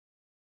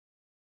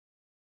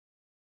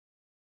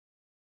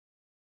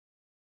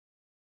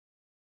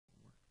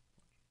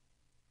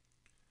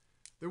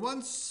There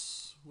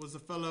once was a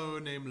fellow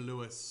named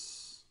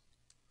Lewis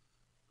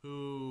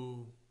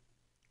who...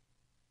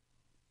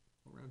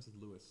 What rhymes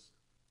with Lewis?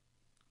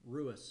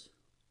 Ruiz.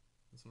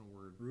 That's not a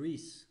word.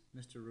 Ruiz.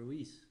 Mr.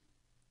 Ruiz.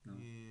 No.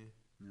 Yeah.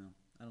 No.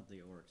 I don't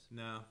think it works.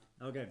 No.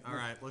 Okay. All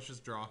right, let's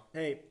just draw.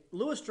 Hey,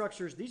 Lewis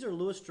structures. These are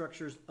Lewis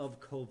structures of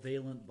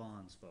covalent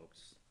bonds,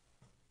 folks.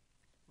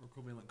 Or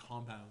covalent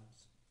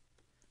compounds.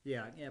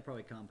 Yeah,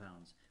 probably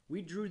compounds.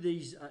 We drew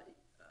these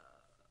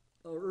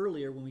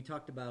earlier when we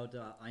talked about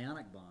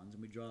ionic bonds,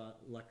 and we draw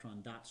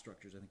electron dot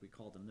structures, I think we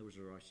called them. Those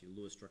are actually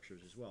Lewis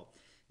structures as well,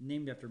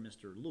 named after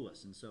Mr.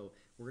 Lewis. And so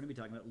we're going to be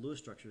talking about Lewis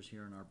structures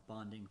here in our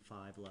Bonding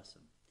 5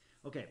 lesson.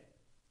 Okay,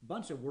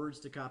 bunch of words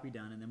to copy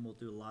down, and then we'll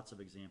do lots of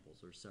examples.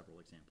 There's several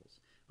examples.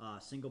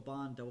 Single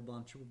bond, double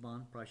bond, triple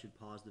bond. Probably should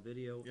pause the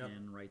video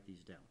and write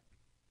these down.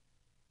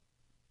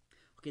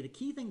 Okay, the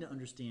key thing to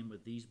understand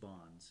with these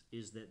bonds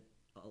is that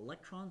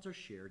electrons are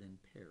shared in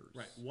pairs.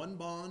 Right. One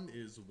bond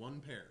is one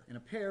pair. And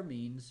a pair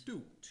means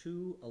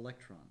two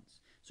electrons.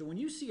 So when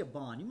you see a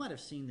bond, you might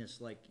have seen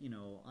this like, I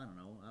don't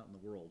know, out in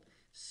the world.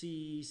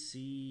 C,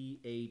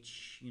 C,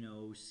 H,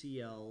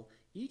 Cl.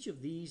 Each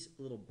of these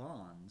little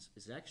bonds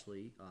is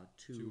actually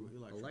two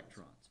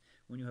electrons.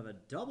 When you have a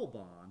double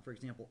bond, for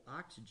example,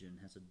 oxygen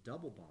has a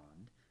double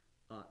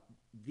bond,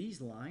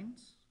 these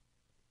lines...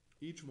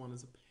 Each one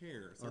is a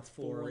pair. So are that's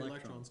four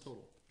electrons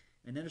total.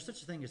 And then there's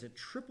such a thing as a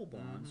triple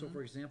bond. So,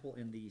 for example,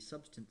 in the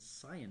substance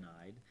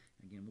cyanide,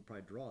 again, we'll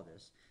probably draw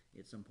this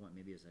at some point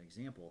maybe as an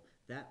example,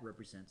 that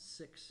represents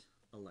 6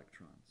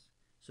 electrons.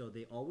 So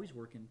they always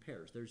work in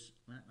pairs. There's,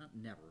 not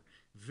never,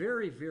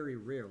 very, very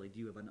rarely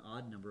do you have an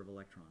odd number of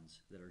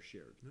electrons that are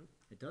shared. Nope.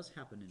 It does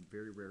happen in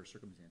very rare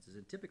circumstances.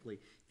 And typically,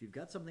 if you've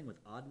got something with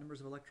odd numbers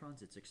of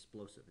electrons, it's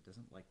explosive. It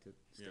doesn't like to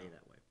stay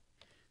that way.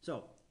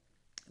 So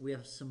we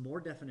have some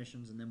more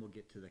definitions, and then we'll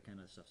get to that kind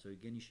of stuff. So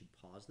again, you should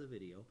pause the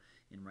video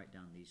and write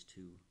down these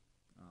two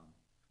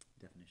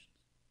definitions.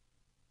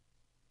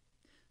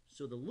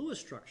 So the Lewis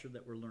structure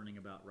that we're learning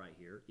about right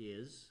here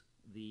is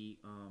the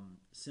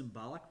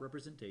symbolic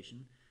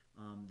representation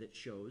that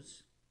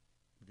shows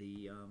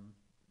the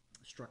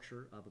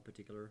structure of a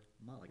particular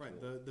molecule.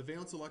 Right. The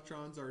valence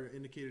electrons are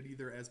indicated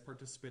either as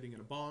participating in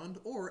a bond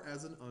or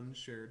as an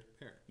unshared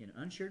pair. In an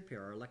unshared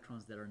pair are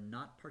electrons that are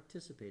not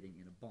participating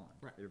in a bond.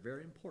 Right. They're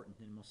very important,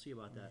 and we'll see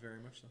about that very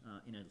much so.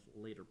 in a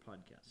later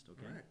podcast.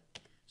 Okay. All right.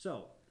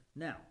 So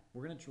now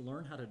we're going to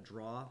learn how to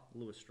draw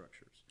Lewis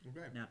structures.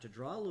 Okay. Now to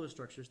draw Lewis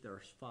structures, there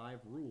are 5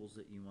 rules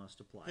that you must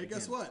apply. Hey,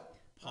 guess what?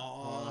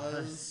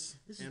 Pause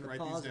This is and the write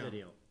pause these down.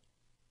 video.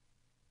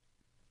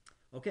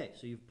 Okay,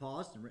 so you've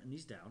paused and written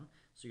these down.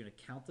 So you're going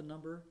to count the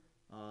number,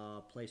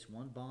 place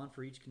 1 bond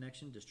for each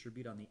connection,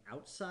 distribute on the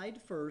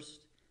outside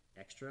first,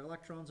 extra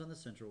electrons on the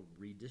central,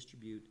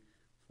 redistribute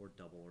for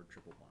double or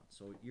triple bonds.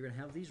 So you're going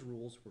to have these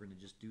rules. We're going to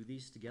just do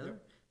these together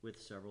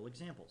with several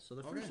examples. So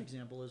the first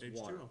example is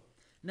H2O. water.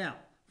 Now,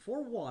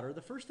 for water,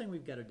 the first thing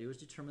we've got to do is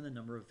determine the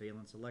number of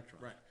valence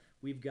electrons. Right.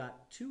 We've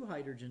got 2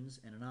 hydrogens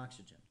and an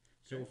oxygen.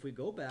 So if we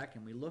go back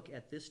and we look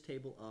at this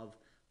table of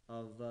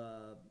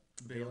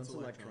valence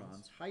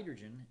electrons,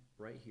 hydrogen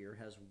right here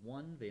has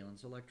 1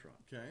 valence electron.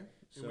 Okay.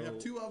 And we have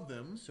 2 of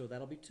them. So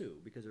that'll be 2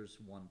 because there's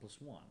 1 plus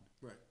 1.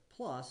 Right.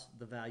 Plus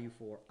the value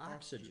for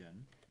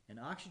oxygen. And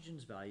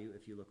oxygen's value,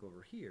 if you look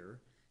over here,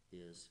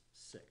 is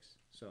 6.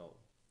 So,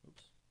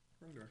 oops.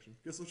 Wrong direction.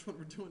 Guess which one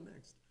we're doing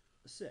next?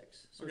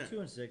 6. So 2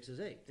 and 6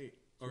 is 8. 8.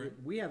 So Okay.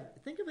 we have,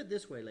 think of it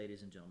this way,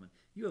 ladies and gentlemen.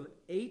 You have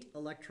 8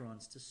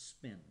 electrons to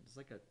spin. It's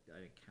like a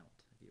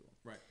count, if you will.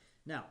 Right.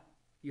 Now,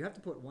 you have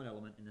to put 1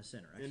 element in the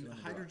center. Actually, And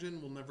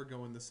hydrogen will never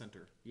go in the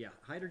center. Yeah,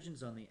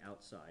 hydrogen's on the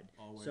outside.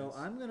 Always. So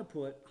I'm going to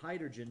put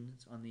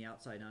hydrogens on the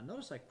outside. Now,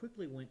 notice I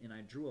quickly went and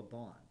I drew a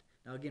bond.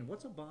 Now, again,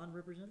 what's a bond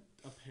represent?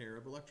 A pair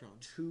of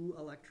electrons. 2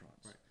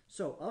 electrons. Right.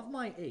 So of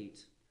my 8,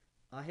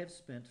 I have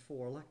spent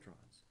 4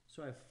 electrons.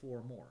 So I have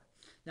 4 more.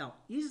 Now,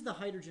 is the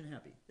hydrogen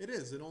happy? It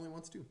is. It only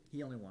wants 2.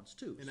 He only wants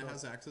 2. And so it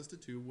has access to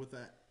 2 with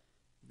that.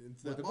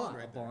 It's with that a bond bond.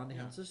 right A there. bond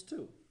counts as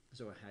 2.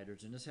 So a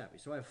hydrogen is happy.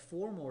 So I have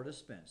 4 more to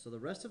spin. So the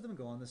rest of them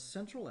go on the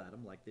central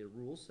atom, like the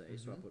rules say.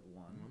 So I put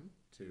 1,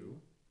 2,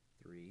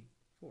 3,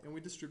 4. And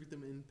we distribute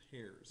them in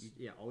pairs.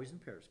 Yeah, always in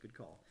pairs. Good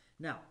call.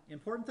 Now,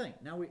 important thing.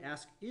 Now we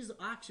ask, is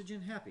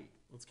oxygen happy?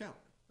 Let's count.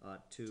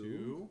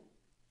 2,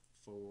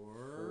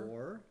 4,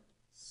 4,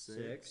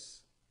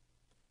 6,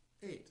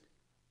 8.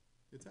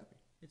 It's happy.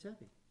 It's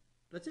happy.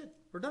 That's it.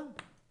 We're done.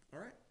 All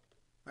right.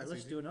 All right,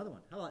 let's do another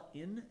one. How about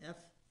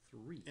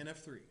NF3?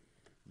 NF3.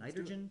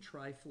 Nitrogen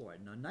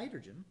trifluoride. Now,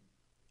 nitrogen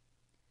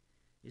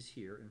is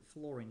here, and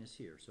fluorine is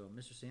here. So,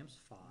 Mr. Sam's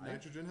 5.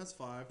 Nitrogen has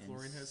 5. and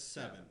Fluorine has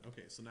 7. 7.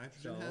 Okay, so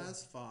nitrogen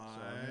has 5.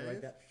 So I'm going to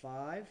write that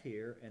 5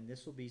 here, and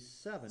this will be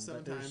 7.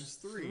 7 but there's times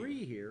 3.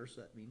 3 here,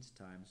 so that means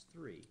times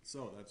 3.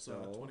 So that's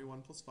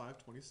 21 plus 5,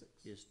 26.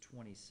 Is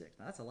 26.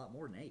 Now, that's a lot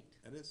more than 8.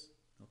 That is.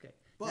 Okay.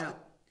 But now,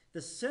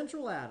 the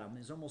central atom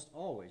is almost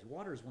always,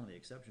 water is one of the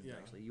exceptions,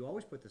 actually. You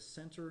always put the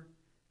center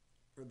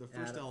or the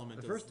first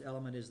element. The first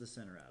element is the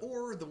center atom.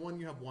 Or the one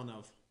you have 1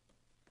 of,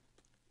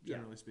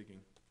 generally speaking.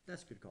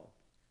 That's a good call.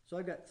 So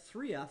I've got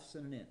 3 F's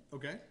and an N.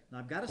 Okay. Now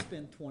I've got to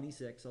spin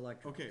 26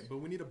 electrons. Okay, but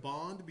we need a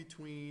bond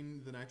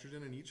between the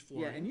nitrogen and each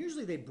fluorine. Yeah, and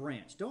usually they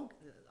branch.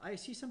 I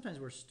see sometimes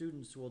where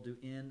students will do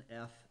N,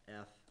 F,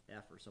 F,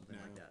 F, or something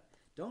like that.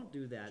 Don't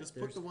do that. Just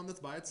put the one that's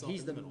by itself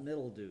He's in the the middle.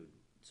 middle dude.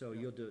 So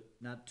you'll do it.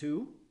 Not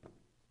 2,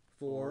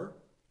 4,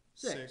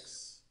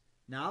 6.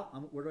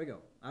 Now, where do I go?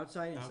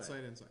 Outside, inside?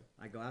 Outside, inside.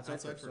 I go outside,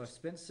 Outside first. So I first.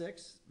 spent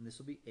 6, and this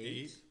will be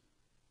 8,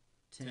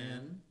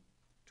 10,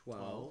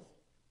 12,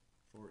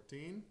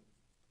 14,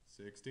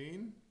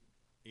 16,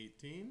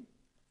 18,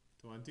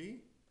 20,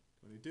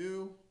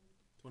 22,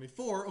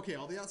 24. Okay,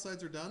 all the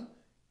outsides are done,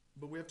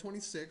 but we have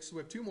 26, so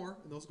we have 2 more,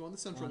 and those go on the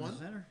central on one. the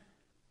center.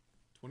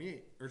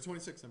 28, or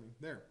 26, I mean.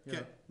 There. Yeah.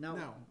 Okay.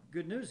 Now,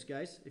 good news,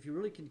 guys. If you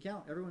really can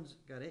count, everyone's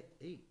got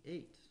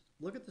 8.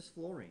 Look at this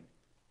fluorine.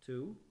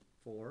 2,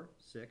 4,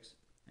 6,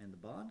 and the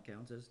bond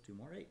counts as 2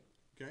 more 8.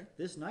 Okay.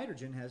 This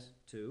nitrogen has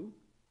 2,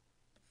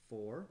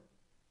 4,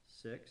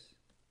 6,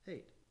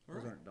 8. All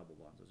Those right. aren't double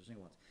bonds; those are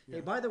single ones. Yeah.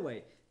 Hey, by the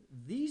way,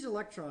 these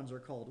electrons are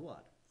called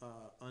what?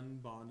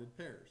 Unbonded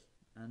pairs.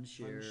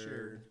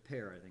 Unshared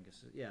pair, I think.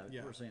 Yeah,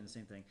 Yeah. we're saying the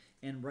same thing.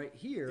 And right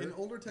here, In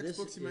older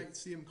textbooks, you is- might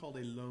see them called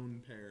a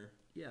lone pair.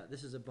 Yeah,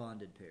 this is a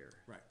bonded pair.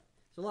 Right.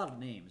 It's a lot of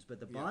names, but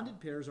the Yeah. bonded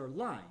pairs are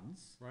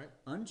lines. Right.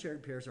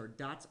 Unshared pairs are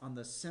dots on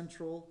the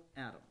central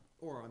atom.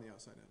 Or on the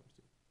outside atoms,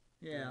 too.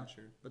 Yeah,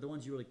 unshared. but the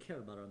ones you really care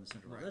about are on the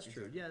central atom. Right, That's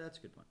true. exactly. Yeah, that's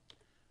a good point.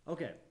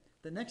 Okay,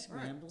 the next All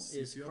right, example is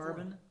CCl4.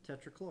 carbon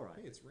tetrachloride.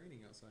 Hey, it's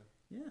raining outside.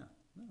 Yeah,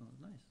 no,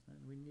 nice.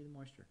 We need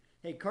moisture.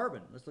 Hey,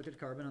 carbon. Let's look at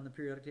carbon on the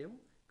periodic table.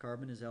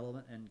 Carbon is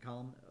element and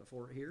column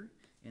 4 here,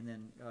 and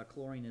then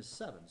chlorine is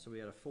 7. So we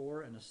had a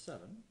 4 and a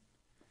 7.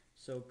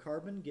 So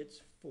carbon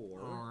gets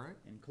 4, All right.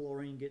 and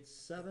chlorine gets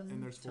 7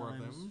 And there's 4 of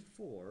times them.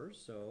 4.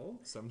 So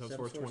 7 times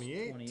 4 is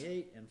 28.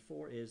 28, and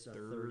 4 is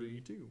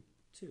 32.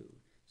 32.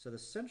 So the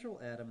central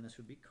atom, and this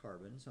would be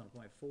carbon, so I'm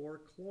going to put 4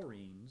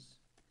 chlorines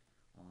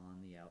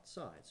on the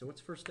outside. So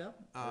what's the first step?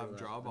 Or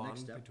Draw a the next bond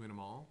step? between them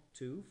all.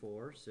 2,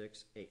 4,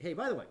 6, 8. Hey,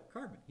 by the way,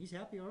 carbon. He's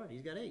happy already.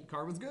 He's got 8.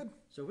 Carbon's good.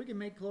 So if we can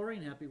make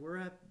chlorine happy,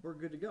 we're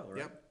good to go, right?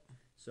 Yep.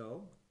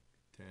 So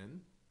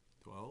 10,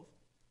 12,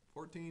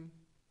 14,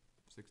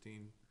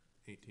 16,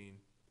 18,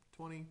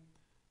 20,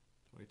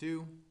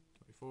 22,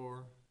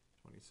 24,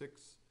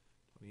 26,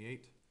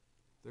 28,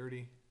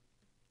 30,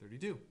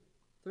 32.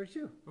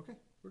 32. Okay.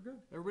 We're good.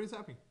 Everybody's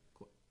happy.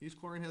 Each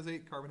chlorine has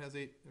 8, carbon has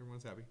 8,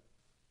 everyone's happy.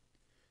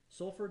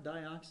 Sulfur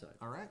dioxide.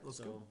 All right, let's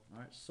go. All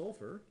right,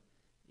 sulfur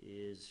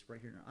is right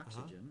here in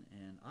oxygen,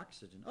 and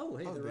oxygen. Oh,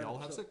 hey, Oh, they're they right. all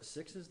have So 6.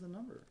 6 is the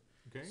number.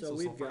 Okay, so so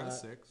we've sulfur got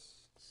has 6.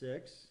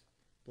 6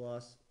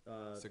 plus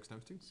 6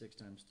 times 2. 6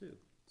 times 2.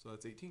 So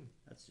that's 18.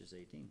 That's just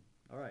 18.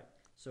 All right.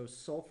 So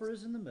sulfur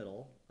is in the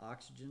middle.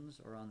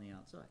 Oxygens are on the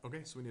outside.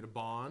 Okay, so we need a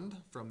bond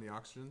from the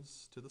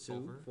oxygens to the 2,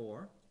 sulfur.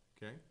 4.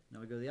 Okay. Now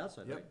we go to the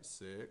outside, Yep. right?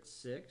 6,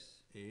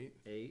 6, 8,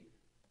 8,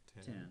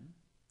 10. 10.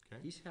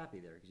 Okay. He's happy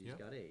there because he's Yep.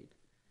 got 8.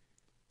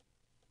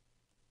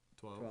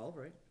 12. 12,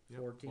 right? Yep.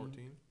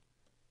 14,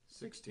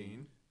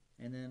 16.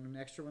 And then an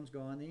extra ones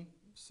go on the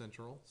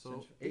Central. So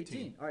central-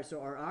 18. All right,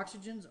 so our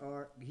oxygens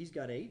are, he's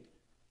got 8.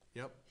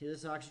 Yep.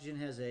 His oxygen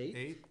has 8.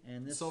 8.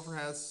 And this Sulfur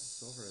has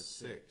sulfur has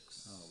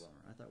 6. Oh,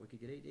 bummer. I thought we could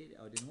get 8, 8.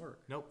 Oh, it didn't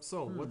work. Nope.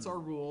 So what's our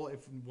rule?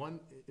 If one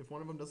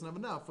of them doesn't have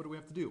enough, what do we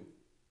have to do?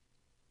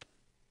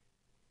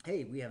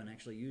 Hey, we haven't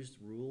actually used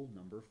rule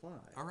number 5.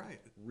 All right.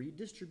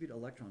 Redistribute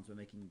electrons by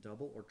making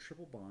double or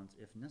triple bonds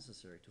if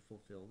necessary to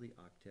fulfill the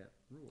octet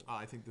rule.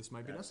 I think this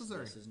might be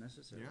necessary. This is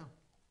necessary. Yeah.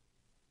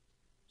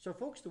 So,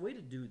 folks, the way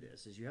to do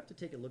this is you have to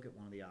take a look at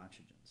one of the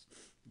oxygens.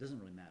 It doesn't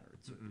really matter.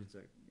 It's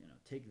a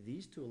take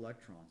these 2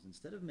 electrons,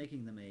 instead of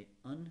making them a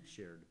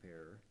unshared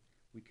pair,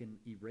 we can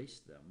erase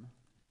them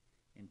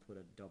and put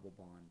a double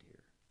bond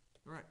here.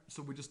 All right.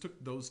 So we just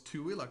took those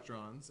 2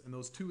 electrons, and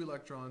those 2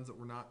 electrons that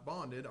were not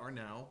bonded are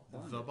now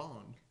Bonded. the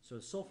bond. So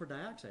sulfur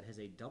dioxide has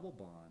a double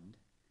bond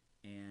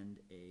and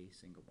a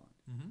single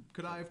bond.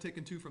 Could I have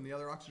taken 2 from the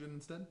other oxygen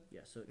instead? Yeah,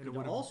 so it And it could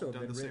would have also have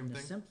done been the same written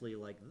thing? simply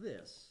like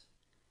this,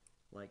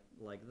 like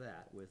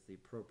that, with the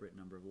appropriate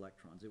number of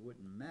electrons. It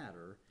wouldn't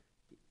matter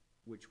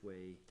which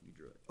way you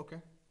drew it.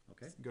 Okay.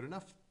 Okay. Good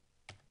enough.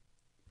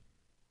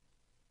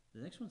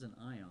 The next one's an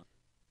ion.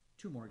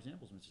 2 more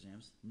examples, Mr.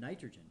 Sams.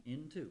 Nitrogen,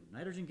 N2.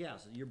 Nitrogen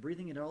gas. You're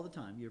breathing it all the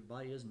time. Your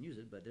body doesn't use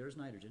it, but there's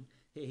nitrogen.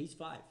 Hey, he's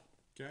 5.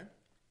 Okay.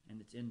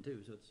 And it's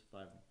N2, so it's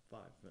 5, 5.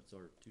 That's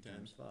our 2 10.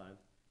 times 5.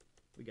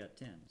 We got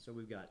 10. So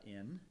we've got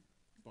N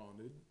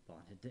Bonded.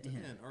 bonded to to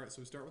N. N. All right.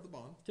 So we start with the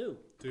bond. 2,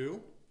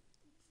 2,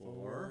 4,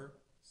 4,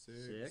 6,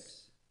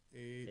 6,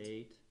 8,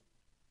 8,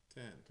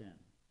 10. 10.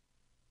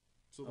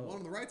 So the one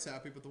on the right's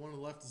happy, but the one on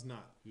the left is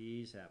not.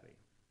 He's happy.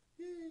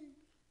 Yay.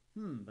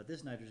 But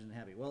this nitrogen isn't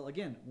happy. Well,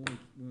 again,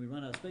 when we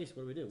run out of space,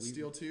 what do? We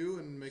Steal 2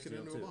 and make it steal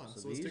into 2. a bond.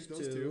 So let's these take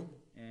those 2.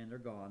 and they're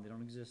gone. They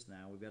don't exist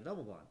now. We've got a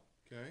double bond.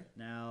 Okay.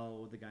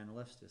 Now the guy on the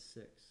left is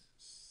 6.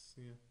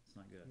 Yeah. It's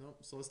not good. Nope.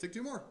 So let's take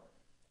 2 more.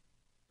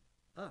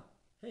 Ah,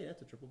 hey,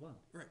 that's a triple bond.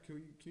 Right.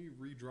 Can you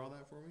redraw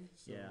that for me?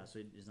 So, Yeah, so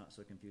it's not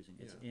so confusing.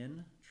 It's Yeah.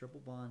 N, triple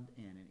bond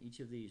N, and each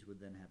of these would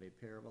then have a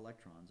pair of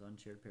electrons,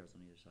 unshared pairs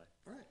on either side.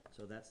 All right.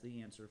 So that's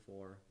the answer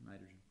for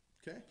nitrogen.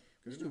 Okay.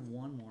 Let's Good do enough.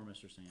 one more,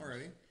 Mr. Sanders.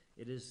 Alrighty.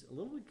 It is a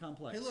little bit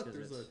complex. Hey, look, 'cause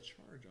there's it's- a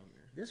charge on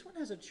there. This one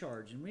has a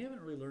charge, and we haven't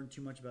really learned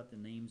too much about the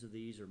names of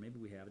these, or maybe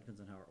we have. It depends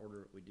on how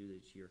order we do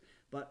each year.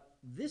 But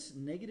this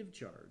negative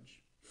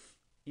charge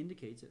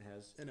indicates it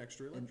has An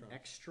extra an electron.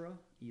 extra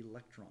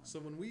electron. So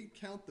when we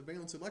count the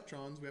valence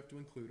electrons, we have to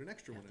include an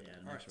extra Have one in to there.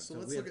 add an All right. extra So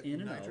one. So let's we look have at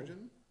N and O.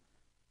 nitrogen.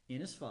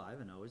 N is 5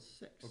 and O is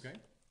 6. Okay.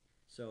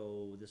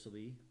 So this will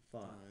be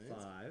Five.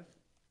 5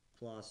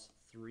 plus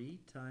 3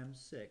 times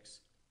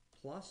 6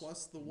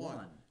 Plus the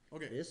 1.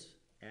 Okay. This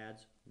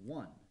adds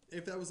 1.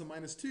 If that was a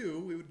 -2,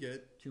 we would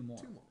get 2 more.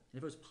 2 more. And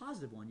if it was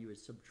positive 1, you would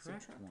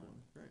subtract, Subtract 1.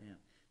 one, right. Yeah.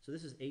 So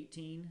this is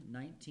 18,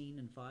 19,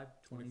 and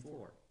 5,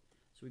 24.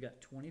 So we got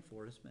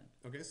 24 to spend.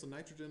 Okay, so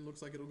nitrogen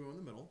looks like it'll go in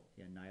the middle.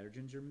 Yeah,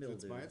 nitrogen's your 'Cause mildew.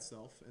 it's by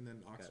itself, and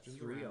then Got oxygen's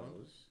 3 around.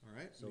 O's. All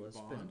right. So new let's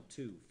bond. spend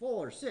 2,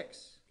 4,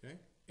 6, Okay.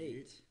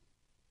 8,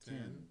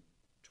 10,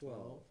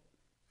 12,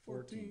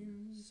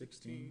 14,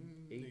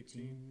 16,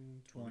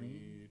 18,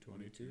 20,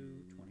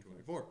 22,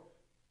 24.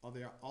 All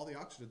the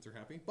oxygens are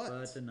happy, but,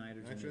 But the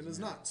nitrogen is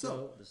not. not.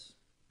 So this,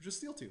 just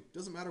steal 2.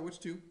 Doesn't matter which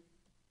 2.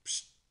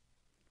 Psht.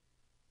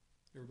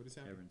 Everybody's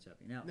happy. everyone's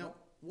happy. Now, Now,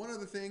 one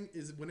other thing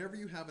is whenever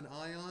you have an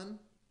ion,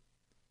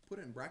 put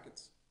it in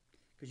brackets.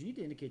 because you need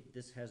to indicate that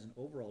this has an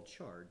overall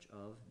charge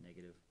of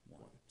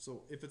 -1.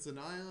 So if it's an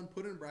ion,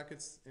 put it in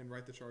brackets and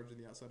write the charge on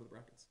the outside of the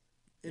brackets,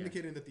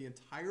 indicating that the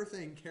entire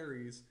thing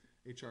carries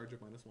a charge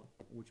of -1.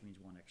 Which means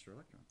 1 extra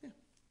electron. Yeah,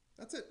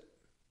 that's it.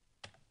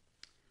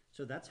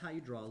 So that's how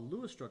you draw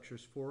Lewis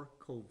structures for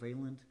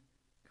covalent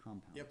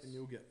compounds. Yep, and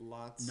you'll get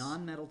lots.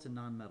 Non-metal to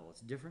non-metal.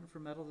 It's different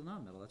from metal to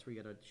non-metal. That's where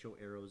you got to show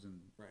arrows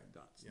and Right.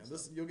 dots. Yeah, and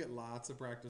this stuff. you'll get lots of practice